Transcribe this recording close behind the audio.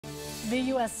The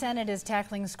U.S. Senate is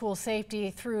tackling school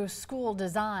safety through school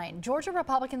design. Georgia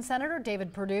Republican Senator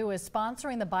David Perdue is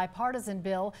sponsoring the bipartisan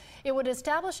bill. It would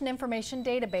establish an information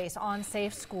database on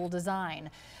safe school design.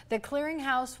 The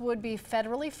clearinghouse would be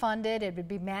federally funded. It would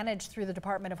be managed through the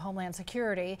Department of Homeland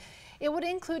Security. It would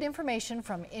include information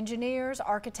from engineers,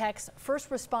 architects, first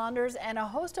responders, and a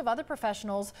host of other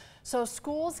professionals so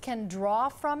schools can draw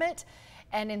from it.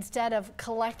 And instead of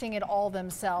collecting it all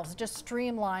themselves, it just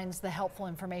streamlines the helpful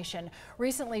information.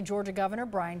 Recently, Georgia Governor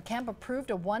Brian Kemp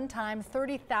approved a one-time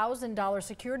 $30,000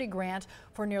 security grant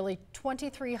for nearly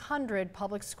 2,300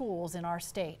 public schools in our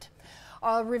state.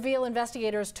 Reveal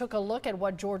investigators took a look at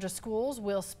what Georgia schools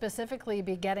will specifically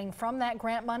be getting from that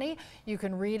grant money. You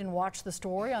can read and watch the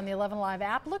story on the 11 Live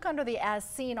app. Look under the As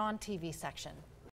Seen on TV section.